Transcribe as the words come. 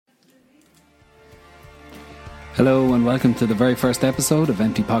Hello and welcome to the very first episode of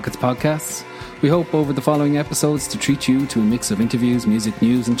Empty Pockets Podcasts. We hope over the following episodes to treat you to a mix of interviews, music,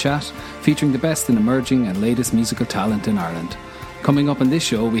 news and chat, featuring the best in emerging and latest musical talent in Ireland. Coming up on this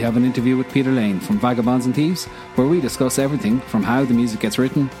show, we have an interview with Peter Lane from Vagabonds and Thieves, where we discuss everything from how the music gets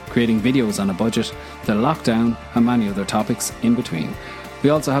written, creating videos on a budget, to lockdown and many other topics in between.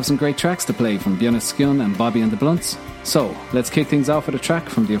 We also have some great tracks to play from Björn Skjun and Bobby and the Blunts. So, let's kick things off with a track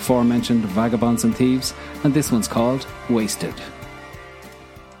from the aforementioned Vagabonds and Thieves, and this one's called Wasted.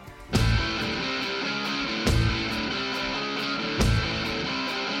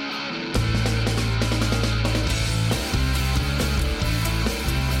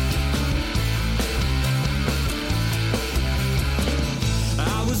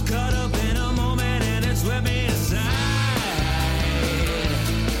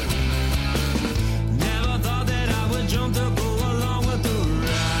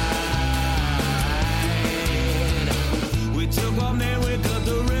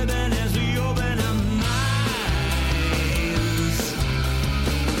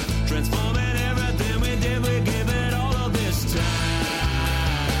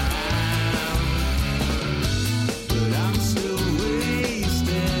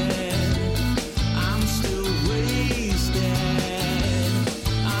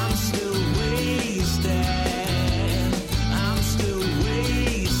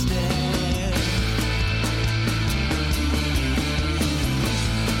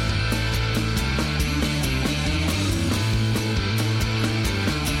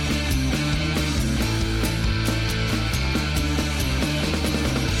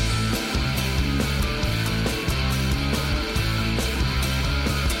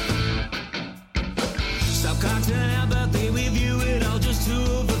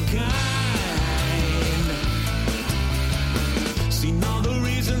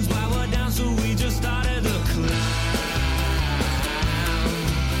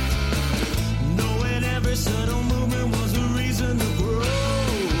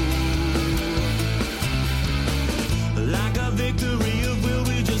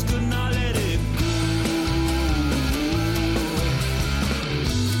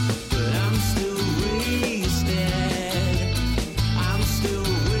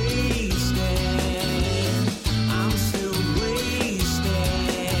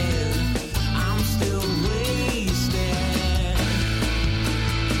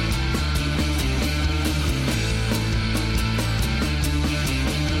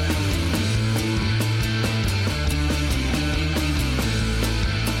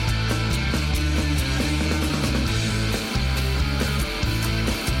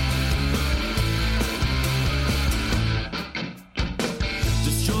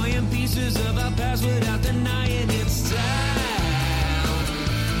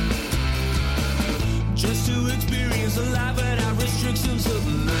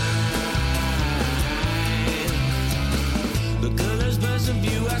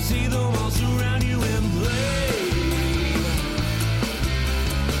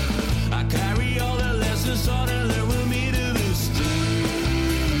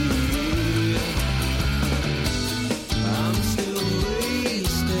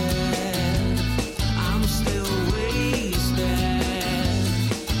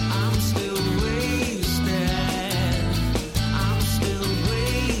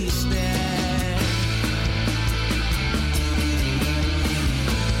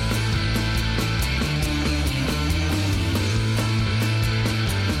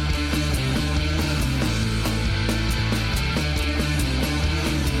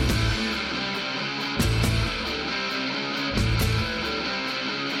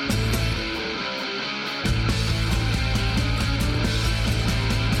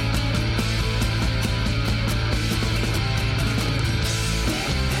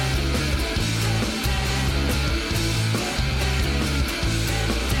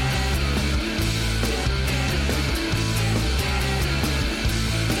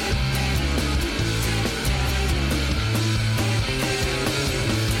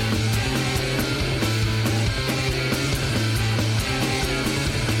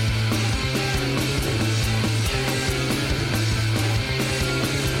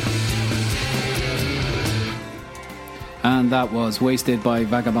 And that was Wasted by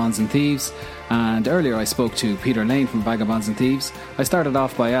Vagabonds and Thieves. And earlier I spoke to Peter Lane from Vagabonds and Thieves. I started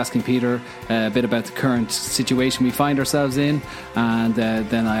off by asking Peter a bit about the current situation we find ourselves in, and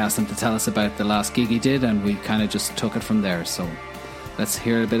then I asked him to tell us about the last gig he did, and we kind of just took it from there. So let's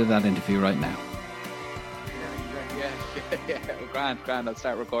hear a bit of that interview right now. Yeah, grand. I'll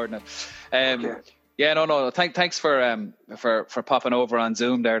start recording it. Okay. Yeah, no. Thanks for popping over on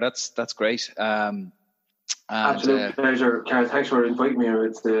Zoom there. That's great. And, absolute pleasure, Carl. Thanks for inviting me here.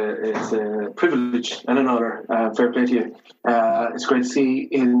 It's a privilege and an honour. Fair play to you. It's great to see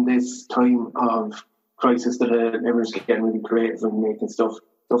in this time of crisis that everyone's getting really creative and making stuff.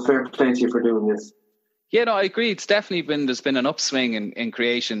 So fair play to you for doing this. Yeah, no, I agree. It's definitely there's been an upswing in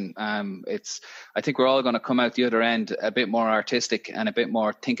creation. I think we're all going to come out the other end a bit more artistic and a bit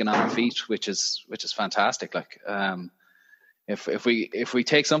more thinking on our feet, which is fantastic. Like, if we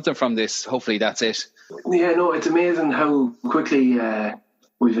take something from this, hopefully that's it. Yeah, no, it's amazing how quickly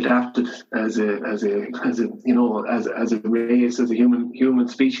we've adapted as a race, as a human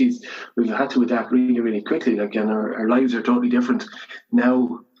species. We've had to adapt really, really quickly. Like, and our lives are totally different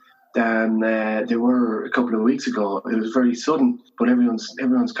now than they were a couple of weeks ago. It was very sudden, but everyone's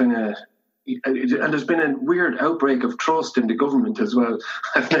kind of. And there's been a weird outbreak of trust in the government as well.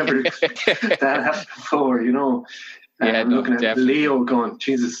 I've never that happened before, you know. Yeah, looking at definitely. Leo going,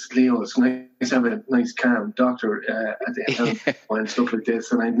 Jesus, Leo, it's nice to have a nice, calm doctor at the helm and stuff like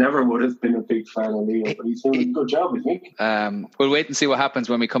this. And I never would have been a big fan of Leo, but he's doing a good job, I think. We'll wait and see what happens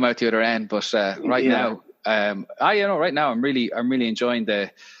when we come out the other end. But right now, I'm really enjoying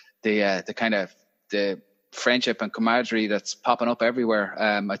the kind of the friendship and camaraderie that's popping up everywhere.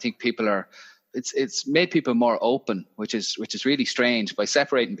 I think it's made people more open, which is really strange. By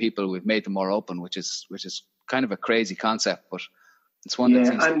separating people, we've made them more open, which is kind of a crazy concept, but it's one that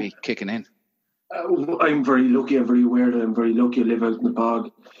seems to be kicking in. I'm very lucky. I'm very aware that I'm very lucky. I live out in the bog.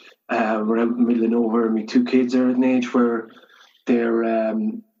 We're out in the middle of nowhere. My two kids are at an age where they're,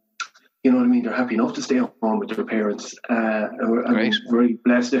 you know what I mean? They're happy enough to stay home with their parents. I'm very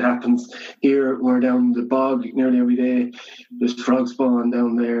blessed it happens here. We're down the bog nearly every day. There's frog spawn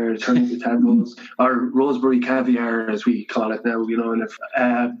down there, turning to tadpoles, or roseberry caviar, as we call it now, you know.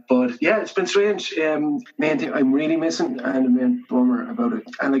 But yeah, it's been strange. Main thing I'm really missing, and I'm a bummer about it.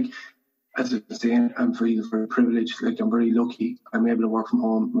 And like, as I was saying, I'm very privileged. Like, I'm very lucky. I'm able to work from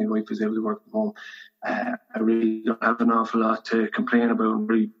home. My wife is able to work from home. I really don't have an awful lot to complain about. I'm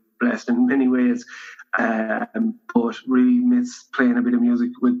very blessed in many ways, but really miss playing a bit of music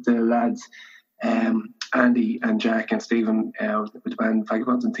with the lads, Andy and Jack and Stephen, with the band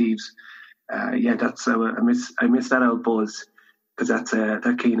Vagabonds and Thieves. That's I miss that out buzz, because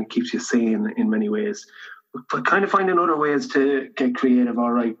that kind of keeps you sane in many ways. But kind of finding other ways to get creative,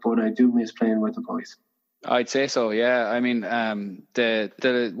 all right. But I do miss playing with the boys. I'd say so. Yeah, I mean,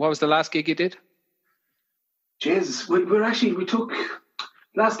 what was the last gig you did? Jesus, we took.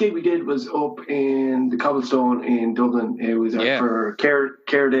 Last gig we did was up in the Cobblestone in Dublin. It was for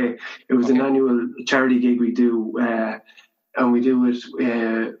Care Day. It was an annual charity gig we do, and we do it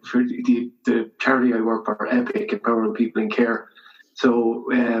for the charity I work for, Epic, empowering people in care. So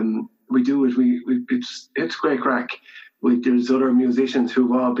we do it. It's great crack. There's other musicians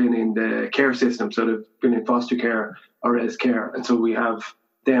who've all been in the care system, so they've been in foster care or res care, and so we have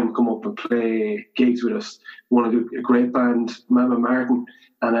them come up and play gigs with us. One of a great band, Mama Martin,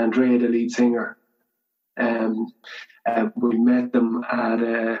 and Andrea, the lead singer. We met them at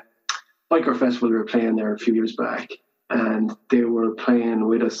a biker festival. We were playing there a few years back, and they were playing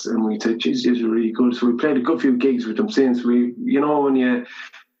with us, and we said, geez, these are really good. So we played a good few gigs with them since. When you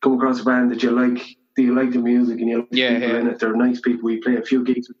come across a band that you like the music and you like the people in it, they're nice people. We play a few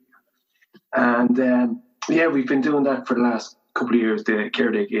gigs with them. And we've been doing that for the last couple of years, the Care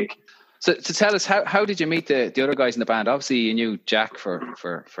Day gig. So tell us, how did you meet the other guys in the band? Obviously you knew Jack for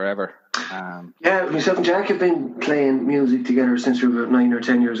forever. Myself and Jack have been playing music together since we were 9 or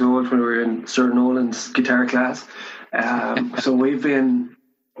 10 years old, when we were in Sir Nolan's guitar class. So we've been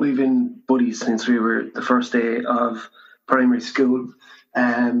buddies since we were the first day of primary school.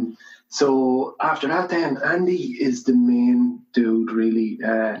 So after that, then Andy is the main dude, really.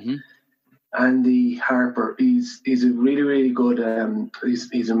 Andy Harper, he's a really, really good.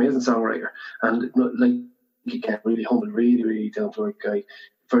 He's an amazing songwriter, and like, you can't really humble, really, really down to earth guy,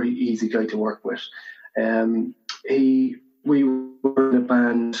 very easy guy to work with. We were in a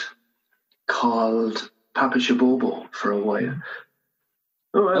band called Papa Shabobo for a while.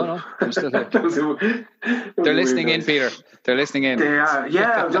 Oh, well. No, I'm still here. They're listening in, Peter. They're listening in. They are.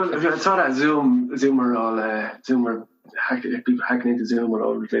 Yeah, I saw that Zoom are all people hacking into Zoom all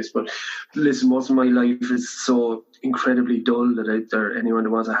over the place. But listen, most of my life is so incredibly dull that anyone that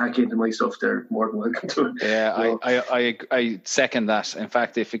wants to hack into my stuff, they're more than welcome to it. Yeah, so, I second that. In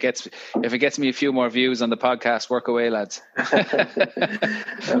fact, if it gets me a few more views on the podcast, work away, lads.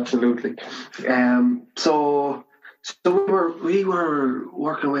 Absolutely. So we were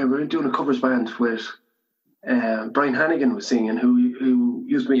working away. We were doing a covers band with Brian Hannigan was singing, who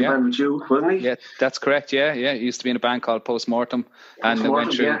used to be in a band with you, wasn't he? Yeah, that's correct. Yeah. He used to be in a band called Postmortem, and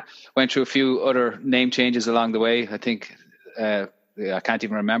went through a few other name changes along the way. I think I can't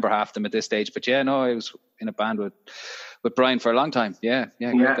even remember half them at this stage. But I was in a band with Brian for a long time. Yeah,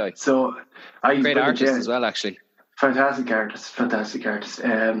 great guy. So great artist as well, actually. Fantastic artist.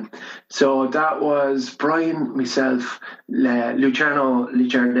 So that was Brian, myself, Luciano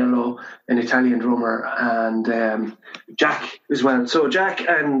Licciardello, an Italian drummer, and Jack as well. So Jack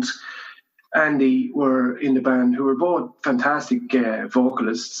and Andy were in the band, who were both fantastic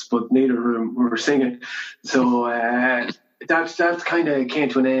vocalists, but neither of them were singing. So that kind of came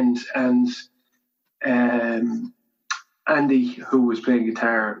to an end, and Andy, who was playing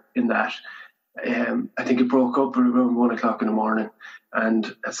guitar in that, I think it broke up around 1 o'clock in the morning,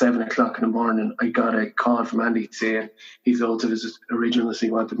 and at 7 o'clock in the morning I got a call from Andy saying he thought of his originals, he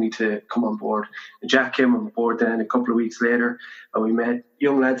wanted me to come on board. And Jack came on board then a couple of weeks later, and we met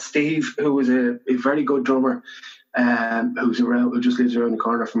young lad Steve, who was a very good drummer, who just lives around the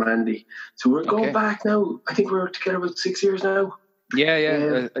corner from Andy. So we're going back now, I think we're together about 6 years now.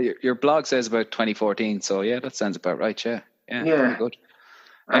 Your blog says about 2014, so that sounds about right. Yeah, very good.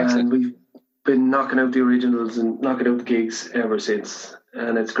 Excellent. And we've been knocking out the originals and knocking out the gigs ever since,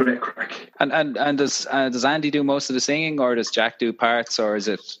 and it's great crack. And does Andy do most of the singing, or does Jack do parts, or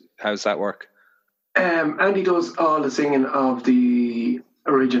how's that work? Andy does all the singing of the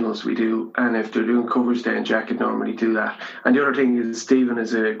originals we do, and if they're doing covers, then Jack would normally do that. And the other thing is Stephen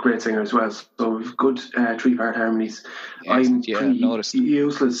is a great singer as well, so we've good 3-part harmonies. I'm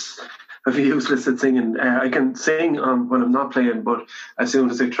useless at singing. I can sing when I'm not playing, but as soon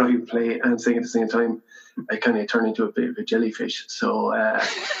as I try to play and sing at the same time, I kind of turn into a bit of a jellyfish. So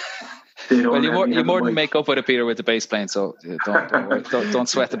you more than make up with it, Peter, with the bass playing. So don't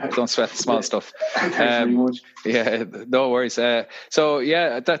sweat the small stuff. Thanks very much. Yeah, no worries. I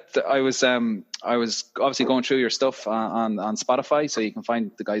was obviously going through your stuff on Spotify, so you can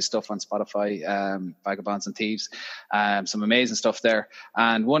find the guys' stuff on Spotify, Vagabonds and Thieves, some amazing stuff there.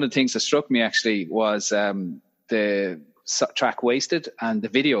 And one of the things that struck me actually was the track "Wasted" and the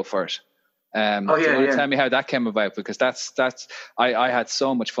video for it. Tell me how that came about, because that's I had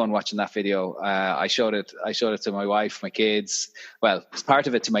so much fun watching that video. I showed it to my wife, my kids. Well, it's part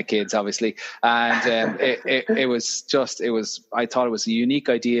of it to my kids, obviously, and I thought it was a unique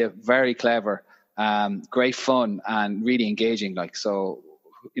idea, very clever, great fun, and really engaging. So,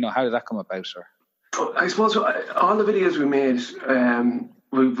 how did that come about, sir? I suppose all the videos we made,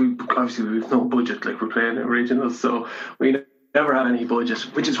 we obviously we've no budget, like we're playing originals, so we never had any budget,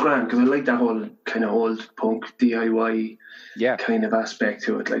 which is grand, because I like that whole kind of old punk DIY kind of aspect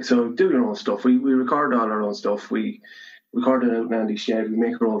to it. So do your own stuff. We record all our own stuff. We record it out in Andy's shed. We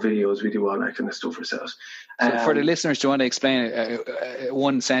make our own videos. We do all that kind of stuff ourselves. So for the listeners, do you want to explain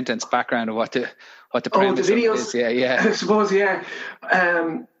one sentence background of what the premise the videos? Is? Yeah. I suppose,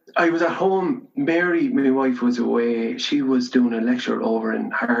 I was at home. Mary, my wife, was away. She was doing a lecture over in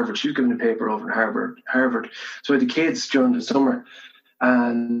Harvard. She was giving a paper over in Harvard. So I had the kids during the summer,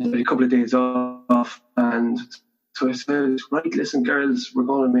 and I had a couple of days off. And so I said, right, listen, girls, we're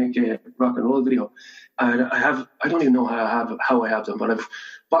going to make a rock and roll video. And I don't even know how I have them, but I've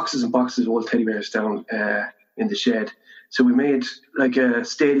boxes and boxes of old teddy bears down in the shed. So we made like a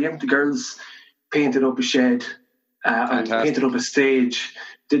stadium. The girls painted up a shed, and painted up a stage,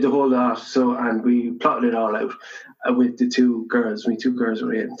 did the whole lot. And we plotted it all out with the two girls. My two girls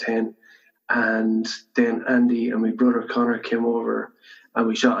were 8 and 10, and then Andy and my brother Connor came over, and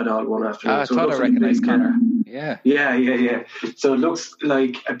we shot it all one afternoon. I thought I recognised Connor. Yeah. So it looks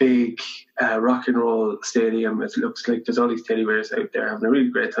like a big rock and roll stadium. It looks like there's all these teddy bears out there having a really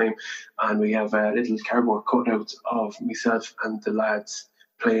great time, and we have little cardboard cutouts of myself and the lads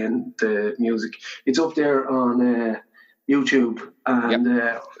playing the music. It's up there on YouTube, and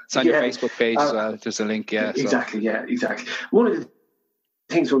it's on your Facebook page as well. There's a link. Exactly. One of the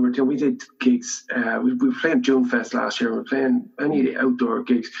things when we were doing, we did gigs. We were playing June Fest last year. We were playing any of the outdoor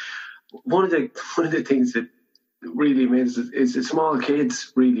gigs. One of the things that really amazes is the small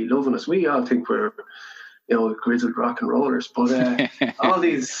kids really loving us. We all think we're grizzled rock and rollers, but all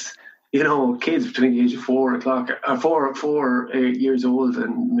these kids between the age of 4 years old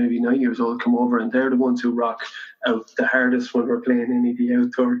and maybe 9 years old come over, and they're the ones who rock out the hardest when we're playing any of the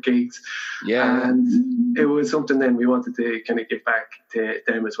outdoor gigs. And it was something then we wanted to kind of give back to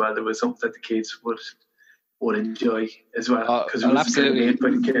them as well. There was something that the kids would enjoy as well, because it was absolutely made by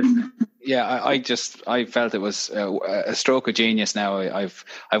the kids. Yeah, I felt it was a stroke of genius. Now I've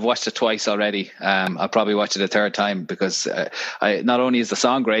watched it twice already. I'll probably watch it a third time because I not only is the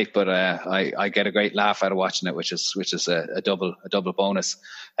song great, but I get a great laugh out of watching it, which is a double bonus.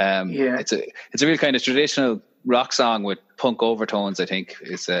 It's a real kind of traditional rock song with punk overtones. I think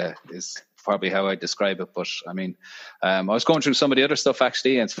is probably how I describe it. But I mean, I was going through some of the other stuff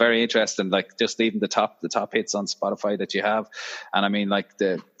actually, and it's very interesting. Like just even the top hits on Spotify that you have, and I mean like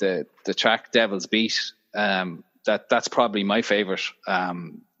the track "Devil's Beat." That's probably my favorite.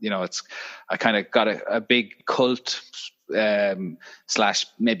 It's I kind of got a big cult slash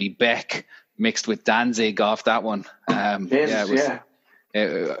maybe Beck mixed with Danzig off that one.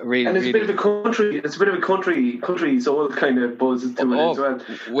 Really, and it's really, a bit of a country. It's a bit of a country soul kind of buzz to it as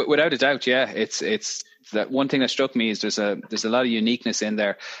well. Without a doubt, yeah. It's that one thing that struck me is there's a lot of uniqueness in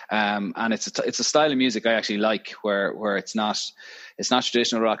there, and it's a style of music I actually like, where it's not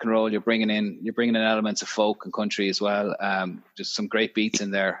traditional rock and roll. You're bringing in elements of folk and country as well. Just some great beats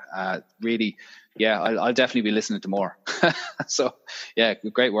in there. Really. Yeah, I'll definitely be listening to more. So, yeah,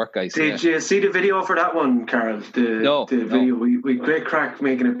 great work, guys. Did you see the video for that one, Carol? The video. We great crack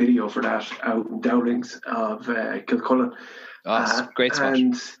making a video for that out in Dowlings of Kilcullen. Oh, great spot.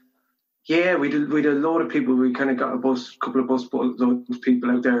 And yeah, we did a load of people. We kind of got couple of bus loads of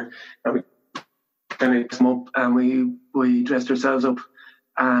people out there, and we kind of come up and we dressed ourselves up,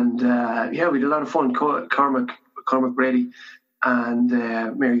 and we had a lot of fun. Cormac Brady and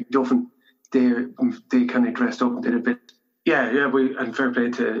Mary Duffin. They kind of dressed up and did a bit. Yeah. And fair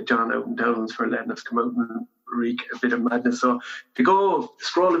play to John out in Dowlands for letting us come out and wreak a bit of madness. So if you go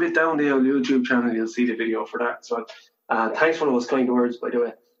scroll a bit down the YouTube channel, you'll see the video for that. So thanks for those kind words, by the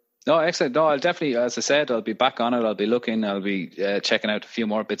way. No, excellent. No, I'll definitely, as I said, I'll be back on it. I'll be looking. I'll be checking out a few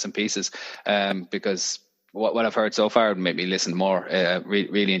more bits and pieces because what I've heard so far would make me listen more.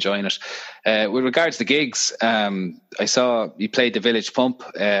 Really enjoying it. With regards to gigs, I saw you played the Village Pump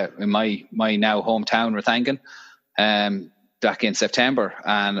in my now hometown, Rathangan, back in September,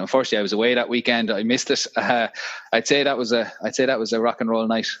 and unfortunately I was away that weekend. I missed it. I'd say that was a rock and roll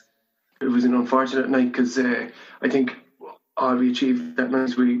night. It was an unfortunate night because I think all we achieved that night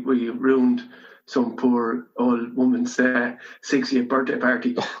is we ruined some poor old woman's 60th birthday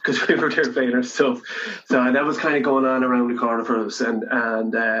party because we were there playing our stuff. So that was kind of going on around the corner for us, and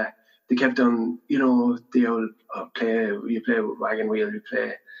they kept on, the old you play with Wagon Wheel, you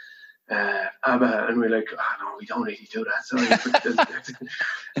play ABBA, and we're like, oh no, we don't really do that. Sorry.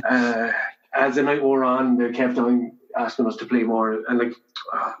 As the night wore on, they kept on asking us to play more, and I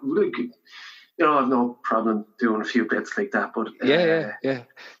have no problem doing a few bits like that, but yeah.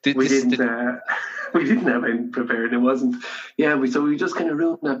 We didn't have any prepared. It wasn't. Yeah, so we just kind of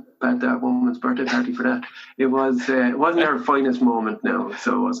ruined that woman's birthday party for that. It wasn't our finest moment. No,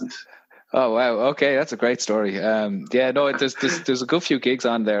 so it wasn't. Oh wow! Okay, that's a great story. There's a good few gigs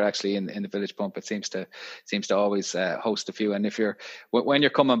on there actually in the Village Pump. It seems to always host a few. And when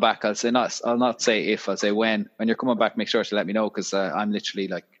you're coming back, I'll not say if, I'll say when you're coming back, make sure to let me know because I'm literally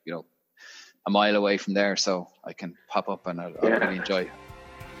a mile away from there, so I can pop up and I'll really enjoy.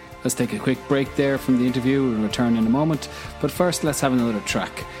 Let's take a quick break there from the interview and return in a moment. But first, let's have another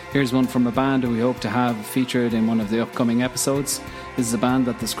track. Here's one from a band who we hope to have featured in one of the upcoming episodes. This is a band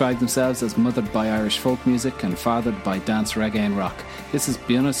that describe themselves as mothered by Irish folk music and fathered by dance, reggae and rock. This is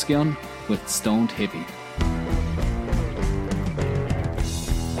Bunaskyon with Stoned Hippie.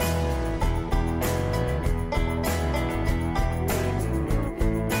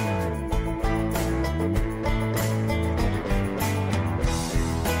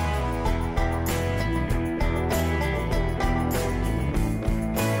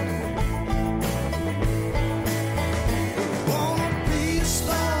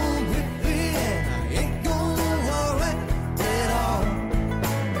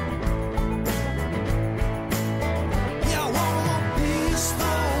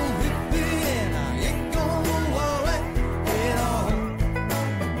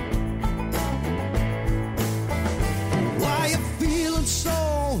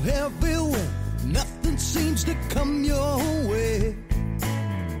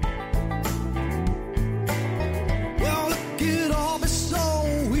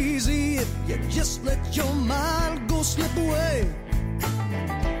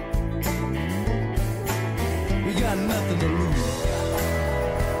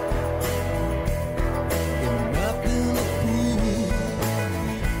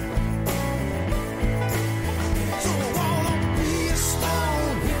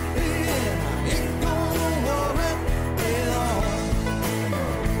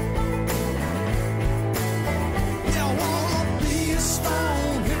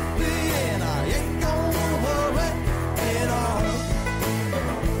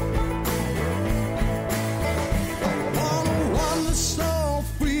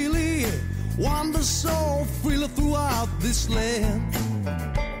 this land. I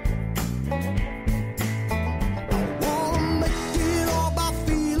wanna make it all by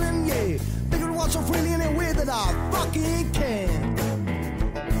feeling, yeah. Make it watch so freely any way that I fucking can.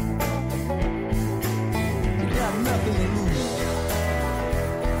 You got nothing to lose.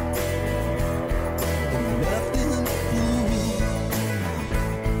 Nothing to prove.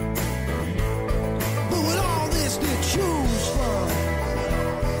 But with all this to choose from,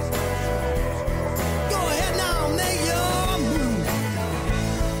 go ahead now, make your move.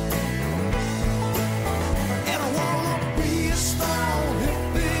 And I wanna be a strong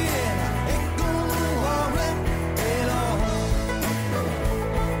hippie, and I ain't gonna worry at all.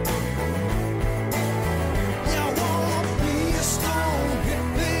 Yeah, I wanna be a strong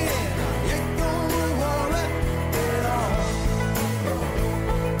hippie, and I ain't gonna worry at all.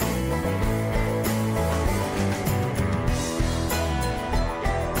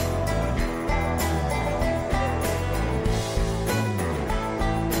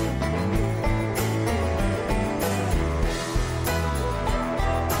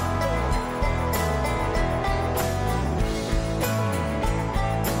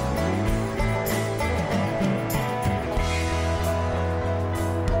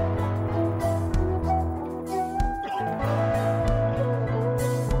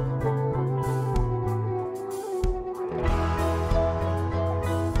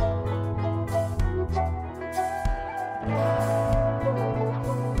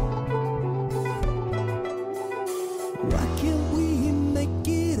 Why can't we make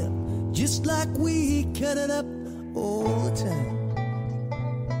it up just like we cut it up all the time?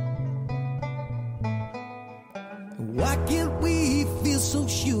 Why can't we feel so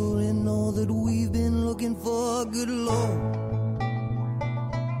sure in all that we've been looking for? Good Lord,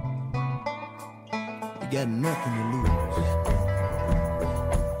 you got nothing to lose.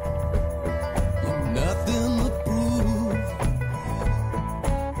 Nothing to prove.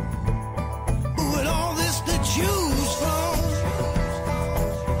 With all this to choose from,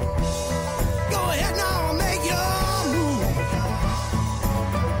 go ahead now and make your move.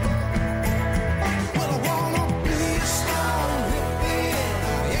 Well, I wanna be a strong hippie, and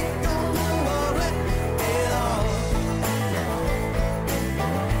I ain't gonna worry at all.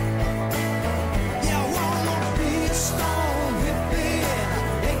 Yeah, I wanna be a strong hippie, and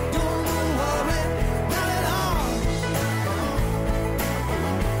I ain't gonna worry not at all.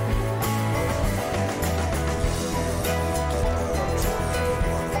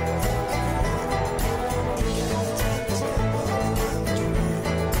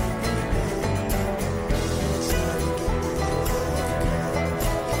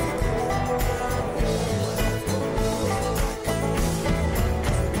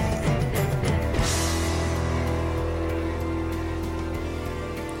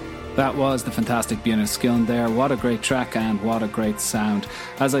 That was the fantastic Björn Skillen there. What a great track and what a great sound.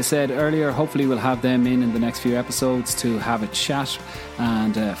 As I said earlier, hopefully we'll have them in the next few episodes to have a chat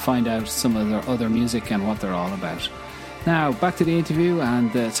and find out some of their other music and what they're all about. Now, back to the interview,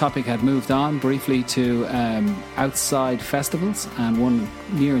 and the topic had moved on briefly to outside festivals, and one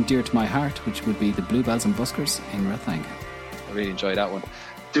near and dear to my heart, which would be the Bluebells and Buskers in Rathangan. I really enjoyed that one.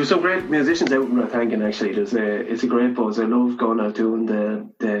 There's some great musicians out in Rathangan, actually. It's a great buzz. I love going out doing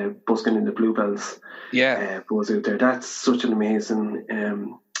the busking in the Bluebells. Yeah. Buzz out there. That's such an amazing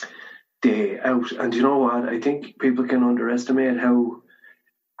day out. And you know what? I think people can underestimate how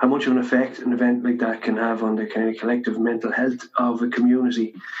much of an effect an event like that can have on the kind of collective mental health of a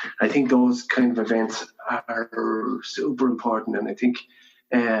community. I think those kind of events are super important, and I think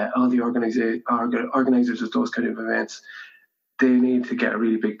all the organisers of those kind of events, they need to get a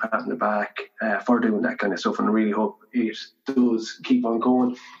really big pat on the back for doing that kind of stuff, and I really hope it does keep on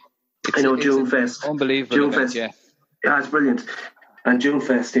going. I know Junefest, unbelievable event, yeah, it's brilliant. And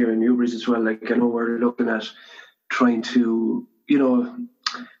Junefest here in Newbridge as well. Like, I know we're looking at trying to, the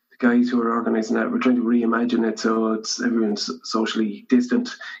guys who are organising that, we're trying to reimagine it so it's everyone's socially distant,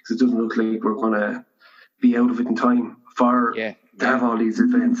 because it doesn't look like we're going to be out of it in time to have all these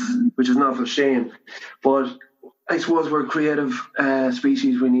events, which is an awful shame. But I suppose we're a creative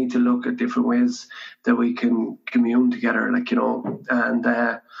species. We need to look at different ways that we can commune together, and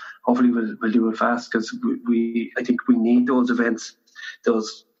hopefully we'll do it fast, because I think we need those events,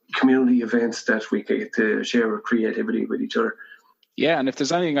 those community events that we get to share our creativity with each other. Yeah, and if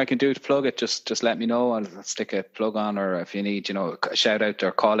there's anything I can do to plug it, just let me know. I'll stick a plug on, or if you need, a shout out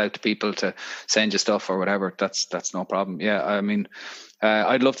or call out to people to send you stuff or whatever, that's no problem. Yeah, I mean,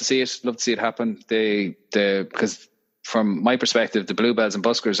 I'd love to see it happen. Because from my perspective, the Bluebells and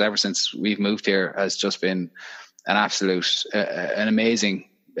Buskers, ever since we've moved here, has just been an absolute, an amazing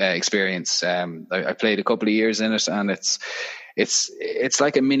experience. I played a couple of years in it, and it's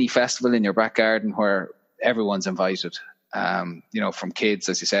like a mini festival in your back garden where everyone's invited. From kids,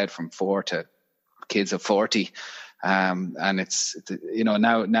 as you said, from 4 to kids of 40. And it's,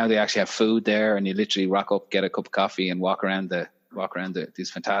 now they actually have food there, and you literally rock up, get a cup of coffee, and walk around these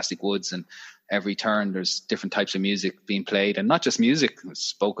fantastic woods. And every turn there's different types of music being played, and not just music,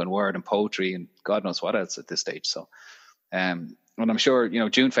 spoken word and poetry and God knows what else at this stage. So, and I'm sure,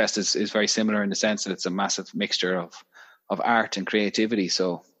 Junefest is very similar in the sense that it's a massive mixture of art and creativity.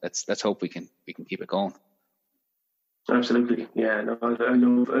 So let's hope we can keep it going. Absolutely, yeah. No, I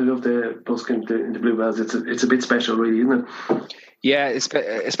love the busking in the Bluebells. It's a bit special, really, isn't it? Yeah,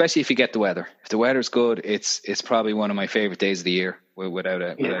 especially if you get the weather. If the weather's good, it's probably one of my favorite days of the year, without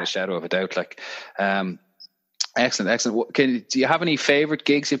a shadow of a doubt. Excellent. Do you have any favorite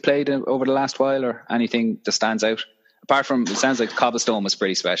gigs you've played over the last while, or anything that stands out? Apart from, it sounds like Cobblestone was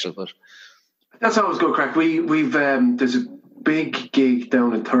pretty special, but that's always good crack. We've there's a big gig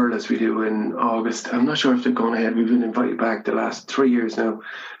down in Thurles we do in August. I'm not sure if they're going ahead. We've been invited back the last 3 years now.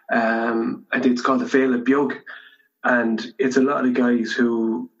 I think it's called the Féile Beag, and it's a lot of guys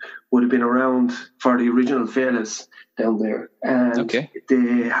who would have been around for the original Féiles down there. And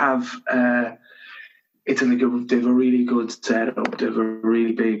they have they have a really good setup. They have a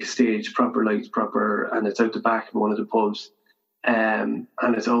really big stage, proper lights, and it's out the back in one of the pubs. And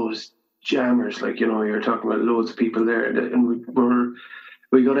it's always jammers, you're talking about loads of people there, and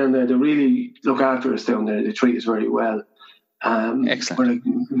we go down there. They really look after us down there. They treat us very well. Excellent.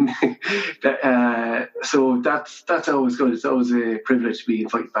 So that's always good. It's always a privilege to be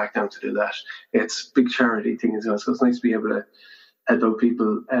invited back down to do that. It's a big charity thing as well, so it's nice to be able to help out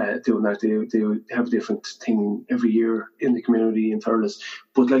people doing that. They have a different thing every year in the community in Thurles,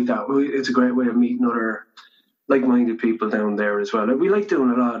 but like that, it's a great way of meeting other like-minded people down there as well. We like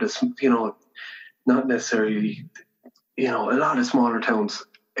doing a lot of, not necessarily, a lot of smaller towns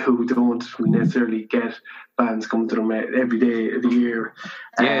who don't necessarily get bands coming to them every day of the year.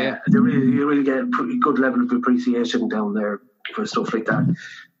 You really get a pretty good level of appreciation down there for stuff like that.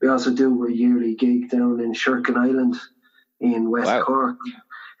 We also do a yearly gig down in Sherkin Island in West Cork.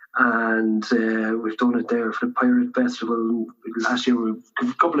 And we've done it there for the Pirate Festival. Last year we have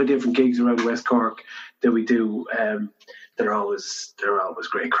a couple of different gigs around West Cork that we do. They're always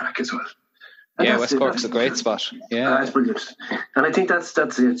great crack as well. And West Cork's a great spot. Yeah, that's brilliant. And I think that's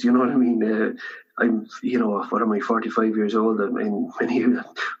it. You know what I mean? I'm, what am I, 45 years old? I mean,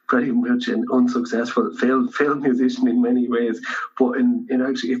 pretty much an unsuccessful, failed musician in many ways. But in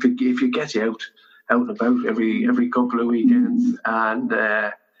actually, if you get you out and about every couple of weekends, and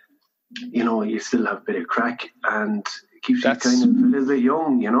you still have a bit of crack, and it keeps you kind of a little bit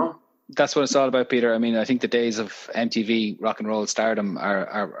young, That's what it's all about, Peter. I mean, I think the days of MTV rock and roll stardom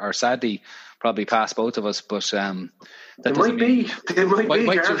are sadly probably past both of us, but that might be.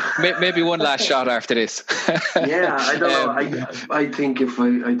 Maybe one last shot after this. Yeah, I don't know. I think if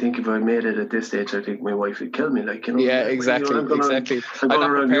I made it at this stage, I think my wife would kill me. Yeah, exactly. I'm not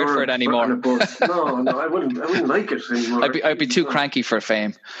prepared for it anymore. No, I wouldn't like it anymore. I'd be too cranky for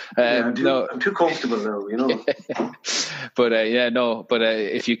fame. I'm too comfortable now. But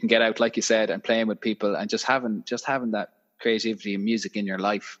if you can get out, like you said, and playing with people, and just having that creativity and music in your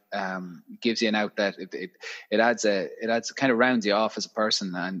life gives you an out that it adds kind of rounds you off as a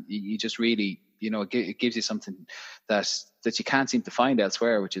person, and you just really, it gives you something that you can't seem to find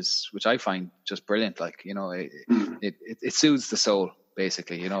elsewhere, which I find just brilliant. It soothes the soul,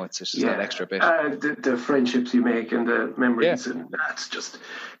 basically. It's just that extra bit. The friendships you make and the memories, and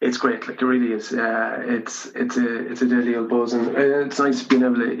it's great. It really is. It's a deadly old buzz, and it's nice being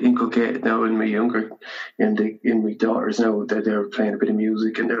able to inculcate it now in my daughters now that they're playing a bit of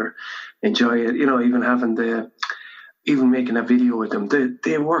music and they're enjoying it. Even making a video with them,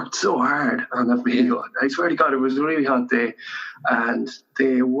 they worked so hard on that video. I swear to God, it was a really hot day, and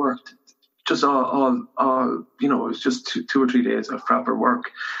they worked just all it was just 2 or 3 days of proper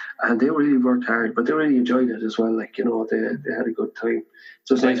work, and they really worked hard, but they really enjoyed it as well. They had a good time.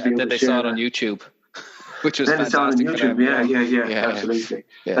 So it's nice to be able to share. Then they saw it on YouTube, which was fantastic. Then they saw it on YouTube, yeah, absolutely.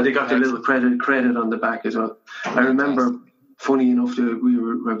 Yeah. And they got the little credit on the back as well. I remember, funny enough,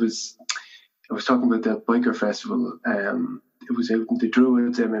 I was talking about the biker festival. It was out in the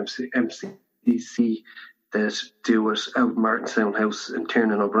Druids MCDC that do it out in Martinstown House, and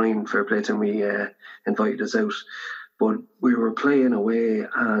Tiernan O'Brien, fair play to him, we invited us out. But we were playing away,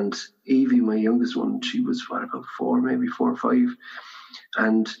 and Evie, my youngest one, she was about 4 or 5,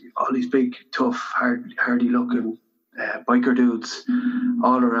 and all these big, tough, hardy-looking biker dudes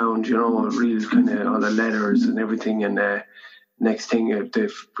all around, really kind of all the leathers and everything, and next thing,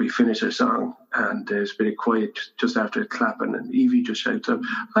 we finish our song, and there's a bit of quiet just after clapping, and Evie just shouts out,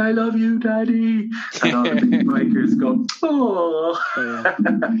 "I love you, Daddy," and all the big bikers go, "Oh!"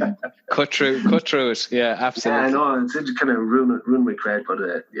 Cut through it. Yeah, absolutely. Yeah, no, it's kind of ruin my cred, but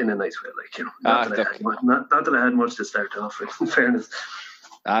in a nice way, like, you know. Not that I had much to start off with, in fairness.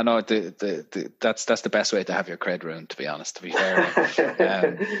 I know that's the best way to have your cred ruined, to be honest. To be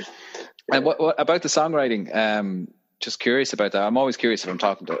fair. And what about the songwriting? Just curious about that. I'm always curious if I'm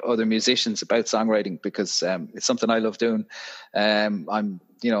talking to other musicians about songwriting, because it's something I love doing. I'm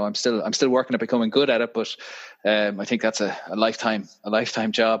still working at becoming good at it, but I think that's a lifetime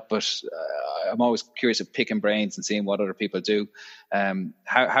job. But I'm always curious of picking brains and seeing what other people do.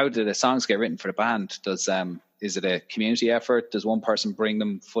 How do the songs get written for the band? Is it a community effort? Does one person bring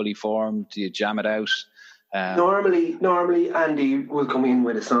them fully formed? Do you jam it out? Normally Andy will come in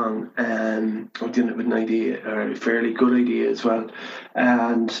with a song, or with an idea, or a fairly good idea as well,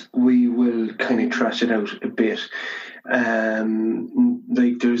 and we will kind of trash it out a bit.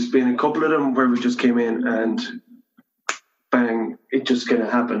 Like, there's been a couple of them where we just came in and bang, it just kind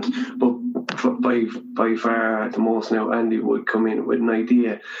of happened. But by far the most now, Andy would come in with an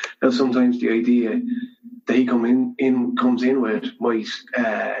idea. Now sometimes the idea that he comes in with might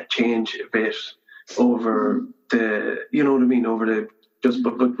change a bit over the, you know what I mean,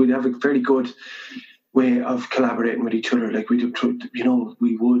 but we'd have a fairly good way of collaborating with each other. Like, we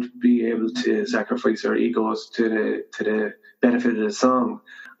would be able to sacrifice our egos to the benefit of the song.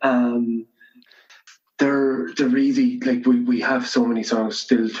 They're easy. Like, we have so many songs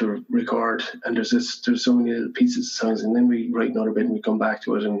still to record, and there's so many little pieces of songs, and then we write another bit and we come back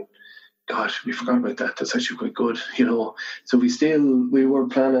to it, and gosh, we forgot about that. That's actually quite good, you know. So we were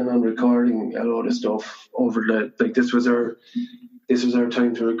planning on recording a lot of stuff over this was our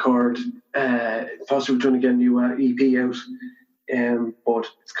time to record. Plus, we were trying to get a new EP out, but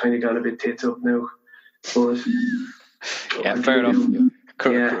it's kind of got a bit tits up now. But yeah, fair enough.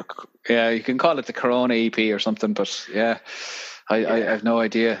 Yeah, you can call it the Corona EP or something, but yeah. I have no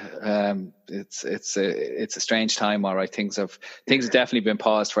idea. It's a strange time. All right, things have definitely been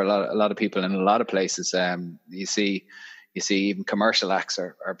paused for a lot of people in a lot of places. You see even commercial acts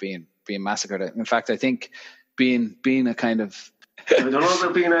are being massacred. In fact, I think being a kind of I don't know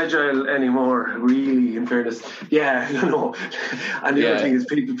about being agile anymore, really, in fairness. Yeah, I don't know. And the other thing is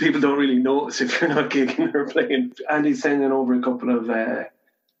people don't really notice if you're not gigging or playing. Andy's sending over a couple of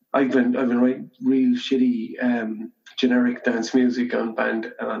I've been writing real shitty generic dance music on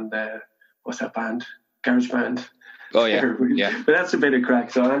what's that band? Garage Band. Oh yeah, yeah. But that's a bit of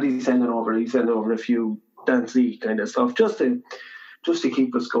crack. So Andy's sending over a few dancey kind of stuff just to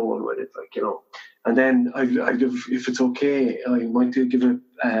keep us going with it, like, you know. And then I if it's okay, I might give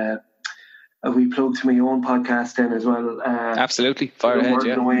a wee plug to my own podcast then as well. Absolutely, fire ahead.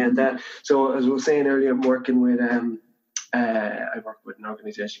 Working away at that. So as I was saying earlier, I'm working with I work with an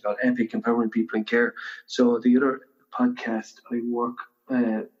organisation called Epic, Empowering People in Care. So the other podcast I work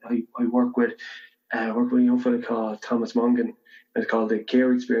with a young fella called Thomas Mongan. It's called The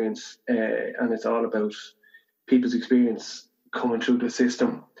Care Experience, and it's all about people's experience coming through the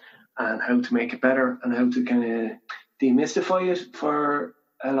system and how to make it better and how to kind of demystify it for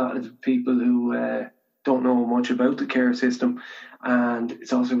a lot of people who don't know much about the care system. And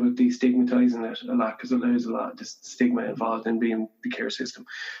it's also about destigmatizing it a lot, because there's a lot of stigma involved in being the care system.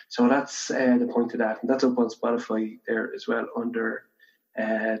 So that's the point of that. And that's up on Spotify there as well under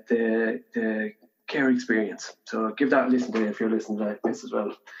the Care Experience. So give that a listen to if you're listening to this as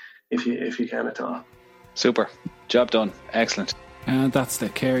well, if you can at all. Super. Job done. Excellent. And that's the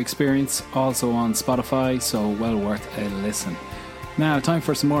Care Experience, also on Spotify, so well worth a listen. Now, time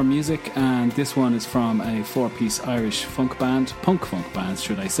for some more music, and this one is from a 4-piece Irish punk funk band,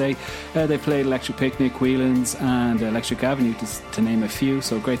 should I say. They played Electric Picnic, Whelan's and Electric Avenue, to name a few,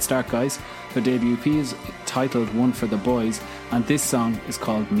 so great start, guys. Their debut EP is titled One for the Boys, and this song is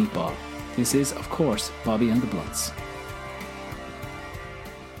called Meatball. This is, of course, Bobby and the Bloods.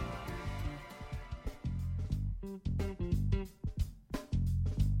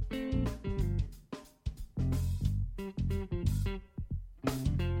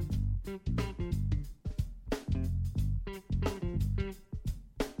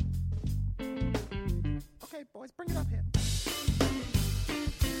 Boys, bring it up here.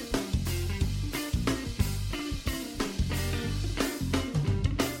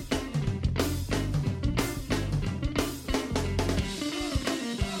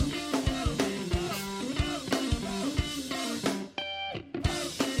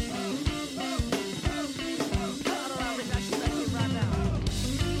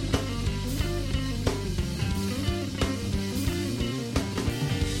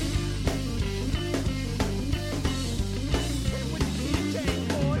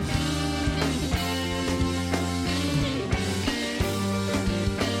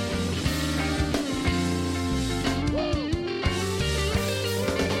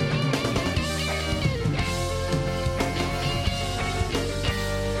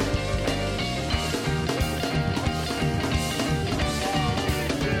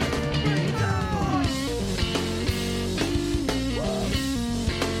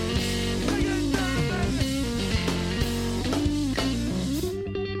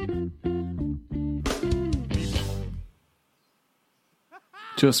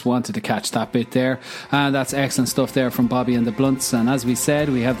 just wanted to catch that bit there. And that's excellent stuff there from Bobby and the Blunts. And as we said,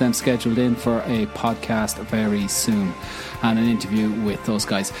 we have them scheduled in for a podcast very soon and an interview with those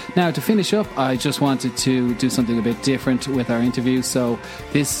guys. Now, to finish up, I just wanted to do something a bit different with our interview. So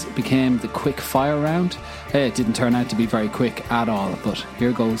this became the quick fire round. It didn't turn out to be very quick at all, but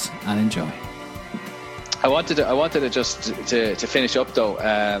here goes and enjoy. I wanted to just to finish up though.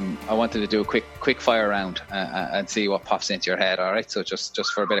 I wanted to do a quick fire round and see what pops into your head. All right, so just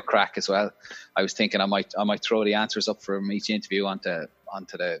for a bit of crack as well. I was thinking I might throw the answers up from each interview onto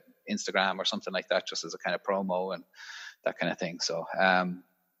the Instagram or something like that, just as a kind of promo and that kind of thing.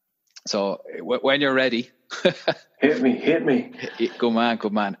 So when you're ready, hit me. Good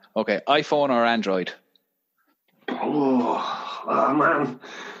man. Okay, iPhone or Android? Oh man.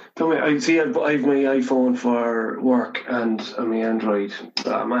 I have my iPhone for work and my Android.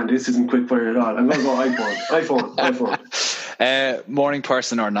 Oh man, this isn't quick fire at all. I'm going to go iPhone. Morning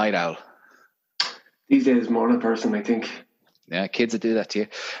person or night owl? These days, morning person, I think. Yeah, kids that do that to you.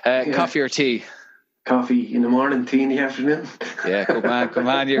 Coffee or tea? Coffee in the morning, tea in the afternoon. Yeah, good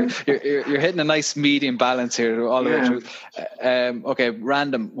man. You're hitting a nice medium balance here all the way through. Okay,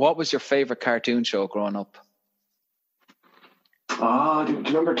 random. What was your favourite cartoon show growing up? Oh, do you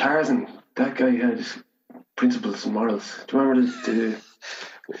remember Tarzan? That guy had principles and morals. Do you remember the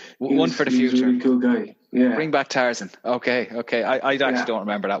one for the future? He was a really cool guy. Yeah. Bring back Tarzan. Okay. I actually don't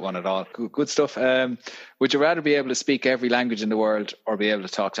remember that one at all. Good stuff. Would you rather be able to speak every language in the world or be able to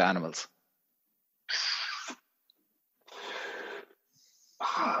talk to animals?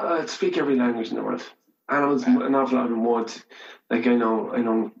 I'd speak every language in the world. Animals, an awful lot of them would. Like I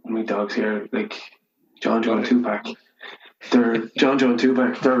know my dogs here, like John and Tupac. They're John and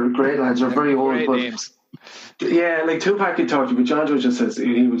Tupac. They're great lads. They're very old, great but names. Yeah, like Tupac could talk to you, but John just says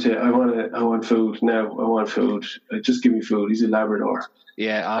he would say, "I want food now. I want food. Just give me food." He's a Labrador.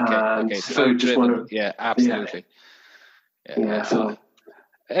 Yeah. Okay. Food driven. Yeah, absolutely. Yeah. So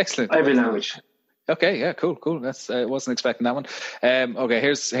excellent. Every language. Okay. Yeah. Cool. That's wasn't expecting that one. Okay.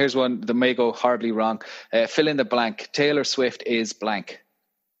 Here's one that may go horribly wrong. Fill in the blank. Taylor Swift is blank.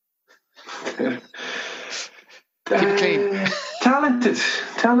 Keep it clean. Talented.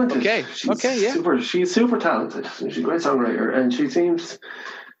 Okay. She's super talented. She's a great songwriter, and she seems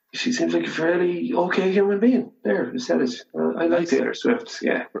like a fairly okay human being. There, you said it. I like Taylor Swift.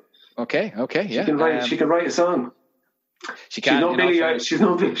 Yeah. Okay. Yeah. She can write a song. She can. She's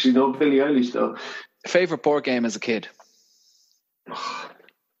no Billie Eilish though. Favorite board game as a kid?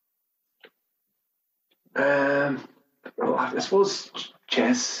 I suppose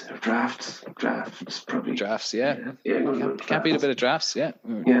chess or drafts probably. Drafts, yeah. Can't beat a bit of drafts, yeah.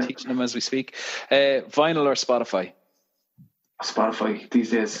 We're teaching them as we speak. Vinyl or Spotify? Spotify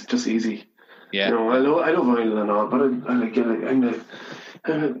these days, just easy. Yeah. I love vinyl and all, but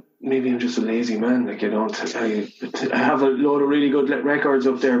maybe I'm just a lazy man. I have a load of really good records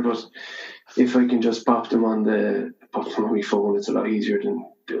up there, but if I can just pop them on my phone, it's a lot easier than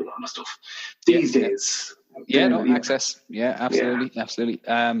doing all the stuff these days. Access. Yeah, absolutely.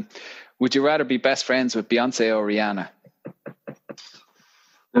 Would you rather be best friends with Beyonce or Rihanna?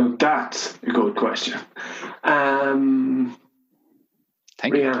 Now that's a good question. Thank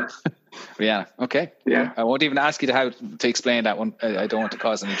you. Rihanna. Okay. Yeah. I won't even ask you to explain that one. I don't want to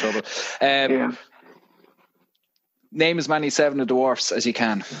cause any trouble. Name as many Seven of the Dwarfs as you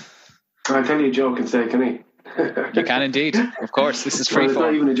can. I'll tell you a joke instead, can I? You can indeed, of course. This is free It's form.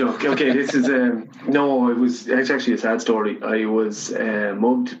 not even a joke. Okay, this is it's actually a sad story. I was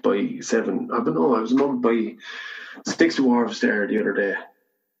mugged by I was mugged by 6 dwarves there the other day.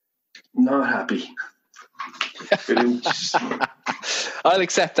 Not happy. I'll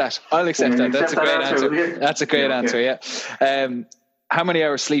accept that. That's a great answer. That's a great answer. Yeah. How many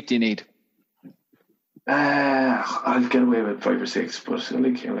hours sleep do you need? I'll get away with 5 or 6, but I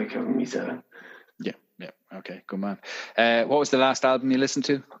like having me 7. Yeah. Okay, good man. What was the last album you listened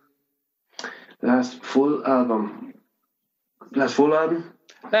to? Last full album. Last album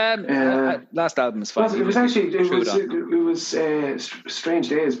is fine. It was Strange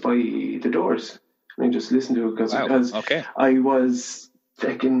Days by The Doors. I just listened to it because I was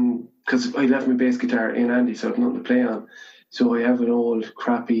thinking, because I left my bass guitar in Andy, so I've nothing to play on. So I have an old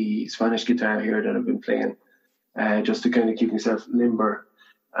crappy Spanish guitar here that I've been playing just to kind of keep myself limber.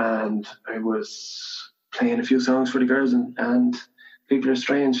 And I was playing a few songs for the girls, and People Are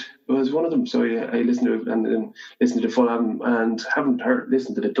Strange was one of them. So I listened to it and then listened to the full album, and haven't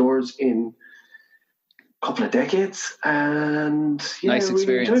listened to The Doors in a couple of decades. And nice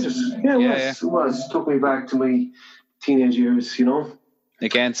experience. Really enjoyed it. It was. Took me back to my teenage years,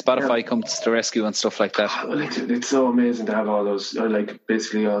 Again, Spotify comes to the rescue and stuff like that. Well, it's so amazing to have all those, like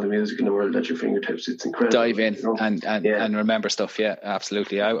basically all the music in the world at your fingertips. It's incredible. Dive in and remember stuff. Yeah,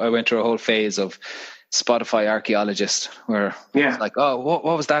 absolutely. I went through a whole phase of Spotify archaeologist where it's like, oh, what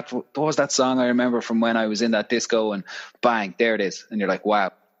was that? What was that song I remember from when I was in that disco? And bang, there it is. And you're like,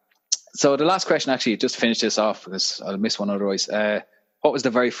 wow. So the last question, actually, just to finish this off because I'll miss one otherwise. What was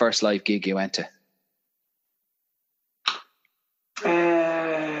the very first live gig you went to?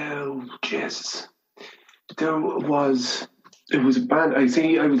 Jesus. It was a band. I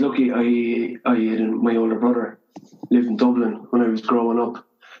think I was lucky. My older brother lived in Dublin when I was growing up,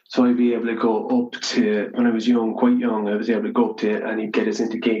 so I'd be able to go up to, when I was quite young, I was able to go up to, and he'd get us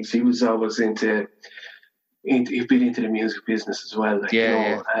into gigs. He was always he'd been into the music business as well.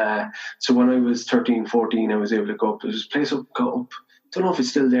 So when I was 13, 14, I was able to go up. There was a place up, I don't know if it's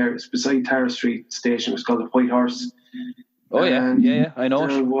still there. It's beside Tara Street Station. It was called the White Horse. Oh yeah, I know.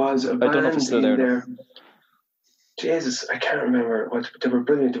 There was a band I don't know if it's still there. Jesus, I can't remember. They were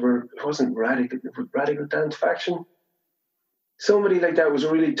brilliant. It wasn't Radical Dance Faction. Somebody like that was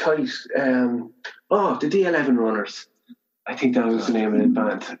really tight. The D11 Runners. I think that was the name of the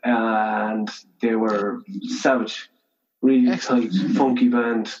band, and they were savage, really tight, funky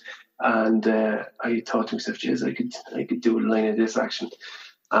band. And I thought to myself, "Jeez, I could do a line of this action."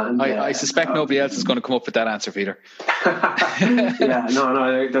 And, I suspect nobody else is going to come up with that answer, Peter. That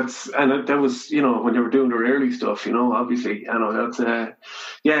was, when they were doing their early stuff, obviously,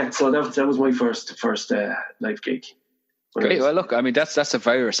 so that was my first live gig. Great. Well, look, I mean, that's a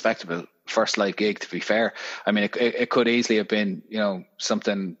very respectable first live gig, to be fair. I mean, it could easily have been,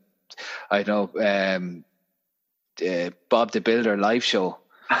 something, I don't know, Bob the Builder live show.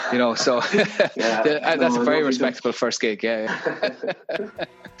 So that's a very respectable first gig. Yeah.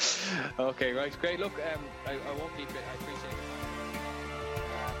 Okay, right, great. Look, I won't keep it. I appreciate it.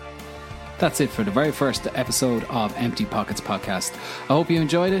 That's it for the very first episode of Empty Pockets Podcast. I hope you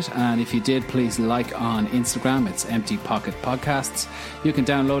enjoyed it, and if you did, please like on Instagram. It's Empty Pocket Podcasts. You can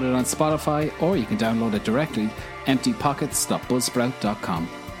download it on Spotify, or you can download it directly, emptypockets.buzzsprout.com.